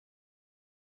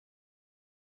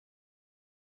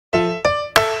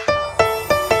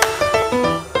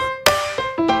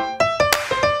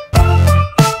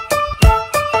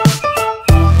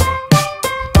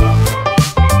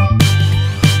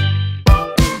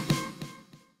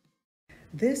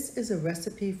This is a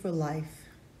recipe for life.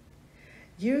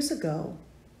 Years ago,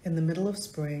 in the middle of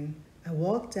spring, I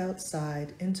walked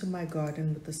outside into my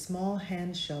garden with a small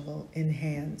hand shovel in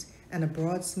hand and a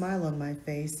broad smile on my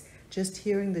face, just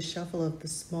hearing the shuffle of the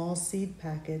small seed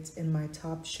packets in my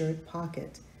top shirt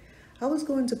pocket. I was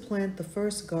going to plant the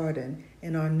first garden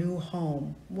in our new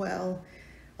home, well,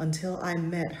 until I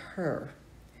met her.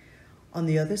 On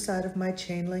the other side of my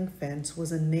chain link fence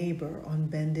was a neighbor on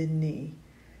bended knee,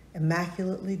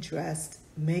 immaculately dressed,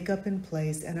 makeup in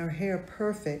place, and her hair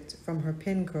perfect from her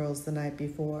pin curls the night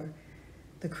before.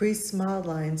 The creased smile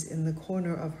lines in the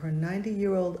corner of her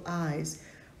 90-year-old eyes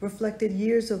reflected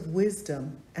years of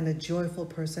wisdom and a joyful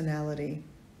personality.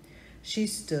 She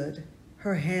stood,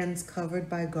 her hands covered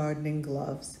by gardening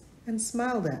gloves, and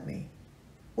smiled at me.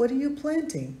 "What are you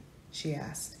planting?" she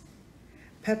asked.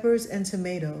 "Peppers and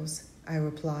tomatoes," I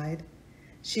replied.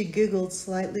 She giggled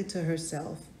slightly to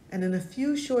herself, and in a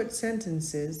few short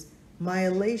sentences, my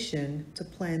elation to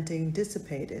planting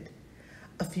dissipated.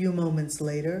 A few moments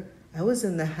later, I was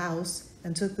in the house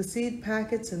and took the seed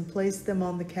packets and placed them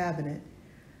on the cabinet.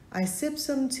 I sipped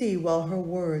some tea while her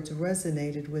words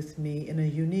resonated with me in a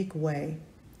unique way.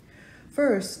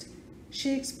 First,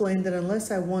 she explained that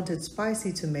unless I wanted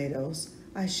spicy tomatoes,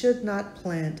 I should not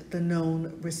plant the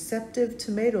known receptive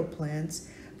tomato plants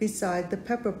beside the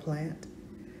pepper plant.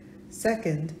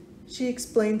 Second, she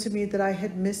explained to me that I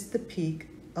had missed the peak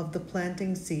of the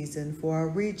planting season for our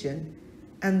region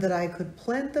and that I could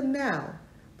plant them now,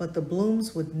 but the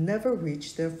blooms would never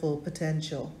reach their full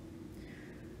potential.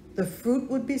 The fruit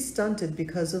would be stunted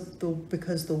because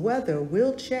the weather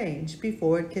will change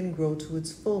before it can grow to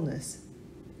its fullness.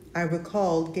 I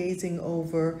recalled gazing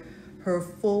over her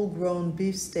full-grown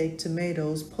beefsteak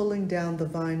tomatoes pulling down the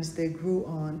vines they grew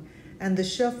on and the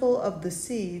shuffle of the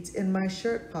seeds in my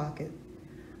shirt pocket.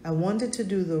 I wanted to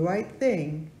do the right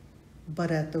thing,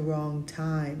 but at the wrong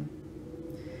time.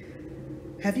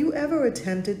 Have you ever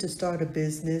attempted to start a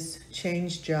business,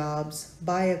 change jobs,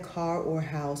 buy a car or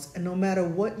house, and no matter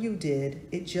what you did,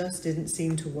 it just didn't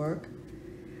seem to work?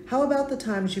 How about the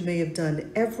times you may have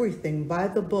done everything by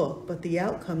the book, but the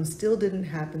outcome still didn't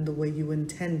happen the way you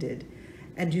intended,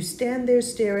 and you stand there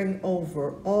staring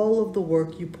over all of the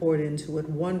work you poured into it,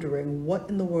 wondering what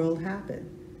in the world happened?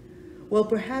 Well,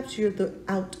 perhaps you're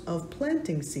out of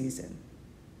planting season.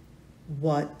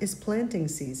 What is planting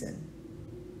season?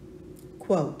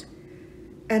 Quote,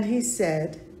 "And he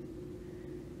said,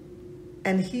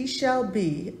 and he shall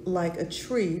be like a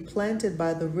tree planted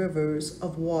by the rivers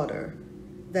of water,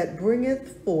 that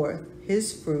bringeth forth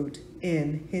his fruit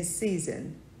in his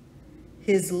season.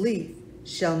 His leaf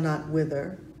shall not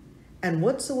wither, and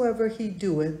whatsoever he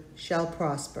doeth shall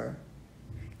prosper."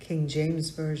 King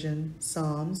James Version,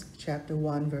 Psalms chapter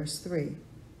 1, verse 3.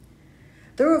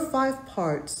 There are 5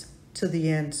 parts to the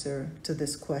answer to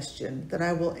this question that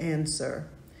I will answer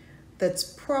that's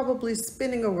probably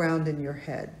spinning around in your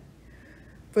head.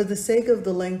 For the sake of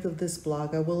the length of this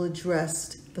blog, I will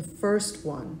address the first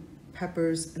one,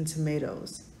 peppers and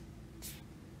tomatoes.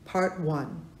 Part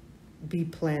 1, be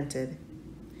planted.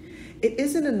 It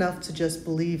isn't enough to just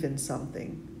believe in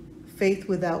something. Faith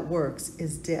without works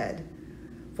is dead.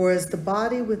 For as the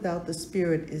body without the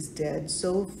spirit is dead,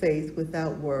 so faith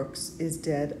without works is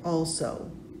dead also.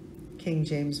 King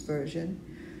James Version,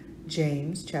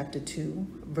 James chapter 2,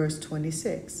 verse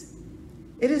 26.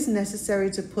 It is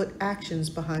necessary to put actions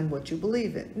behind what you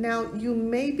believe in. Now, you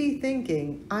may be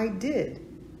thinking, I did.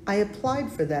 I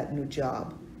applied for that new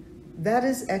job. That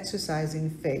is exercising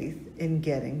faith in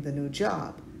getting the new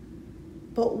job.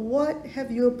 But what have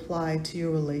you applied to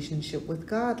your relationship with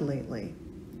God lately?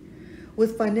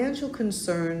 With financial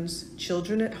concerns,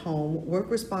 children at home,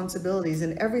 work responsibilities,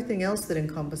 and everything else that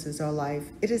encompasses our life,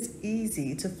 it is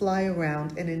easy to fly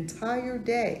around an entire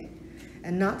day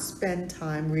and not spend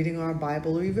time reading our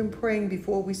Bible or even praying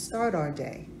before we start our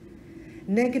day.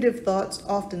 Negative thoughts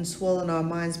often swell in our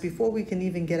minds before we can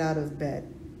even get out of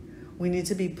bed. We need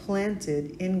to be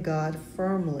planted in God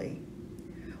firmly.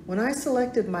 When I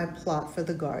selected my plot for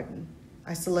the garden,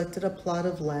 I selected a plot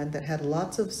of land that had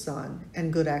lots of sun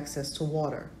and good access to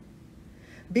water.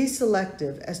 Be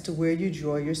selective as to where you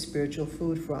draw your spiritual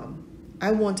food from.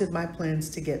 I wanted my plants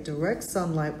to get direct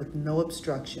sunlight with no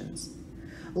obstructions.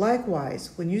 Likewise,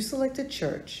 when you select a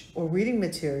church or reading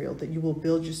material that you will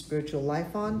build your spiritual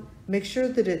life on, make sure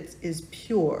that it is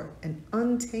pure and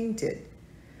untainted.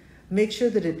 Make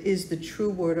sure that it is the true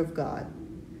word of God.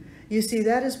 You see,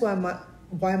 that is why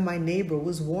my neighbor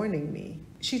was warning me.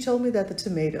 She told me that the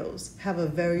tomatoes have a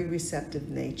very receptive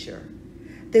nature.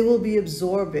 They will be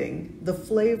absorbing the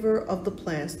flavor of the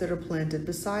plants that are planted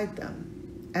beside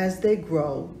them. As they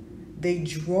grow, they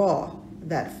draw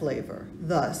that flavor.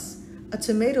 Thus, a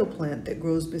tomato plant that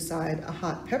grows beside a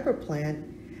hot pepper plant,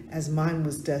 as mine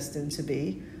was destined to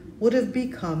be, would have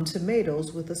become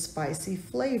tomatoes with a spicy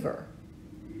flavor.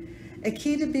 A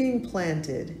key to being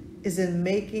planted is in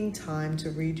making time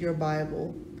to read your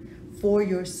Bible for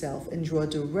yourself and draw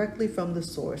directly from the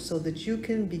source so that you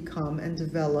can become and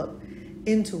develop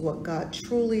into what God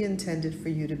truly intended for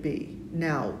you to be.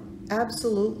 Now,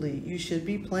 absolutely, you should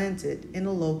be planted in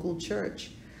a local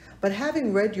church. But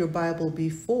having read your Bible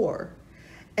before,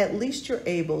 at least you're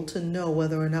able to know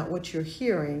whether or not what you're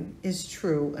hearing is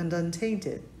true and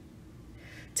untainted.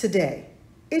 Today,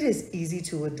 it is easy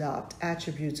to adopt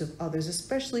attributes of others,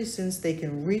 especially since they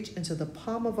can reach into the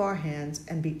palm of our hands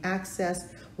and be accessed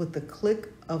with the click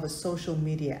of a social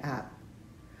media app.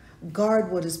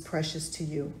 Guard what is precious to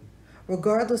you.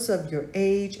 Regardless of your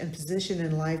age and position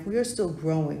in life, we are still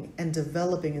growing and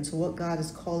developing into what God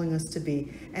is calling us to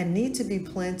be and need to be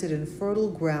planted in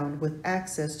fertile ground with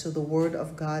access to the Word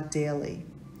of God daily.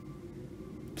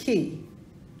 Key: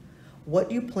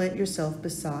 what you plant yourself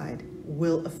beside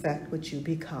will affect what you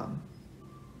become.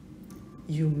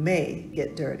 You may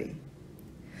get dirty.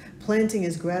 Planting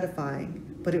is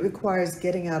gratifying, but it requires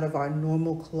getting out of our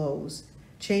normal clothes,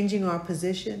 changing our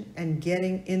position, and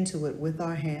getting into it with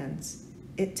our hands.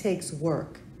 It takes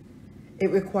work.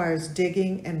 It requires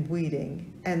digging and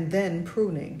weeding, and then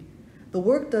pruning. The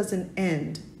work doesn't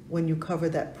end when you cover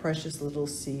that precious little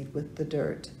seed with the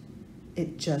dirt.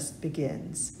 It just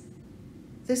begins.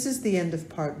 This is the end of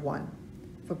part 1.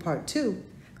 For part 2,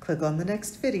 click on the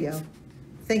next video.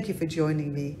 Thank you for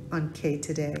joining me on K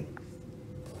Today.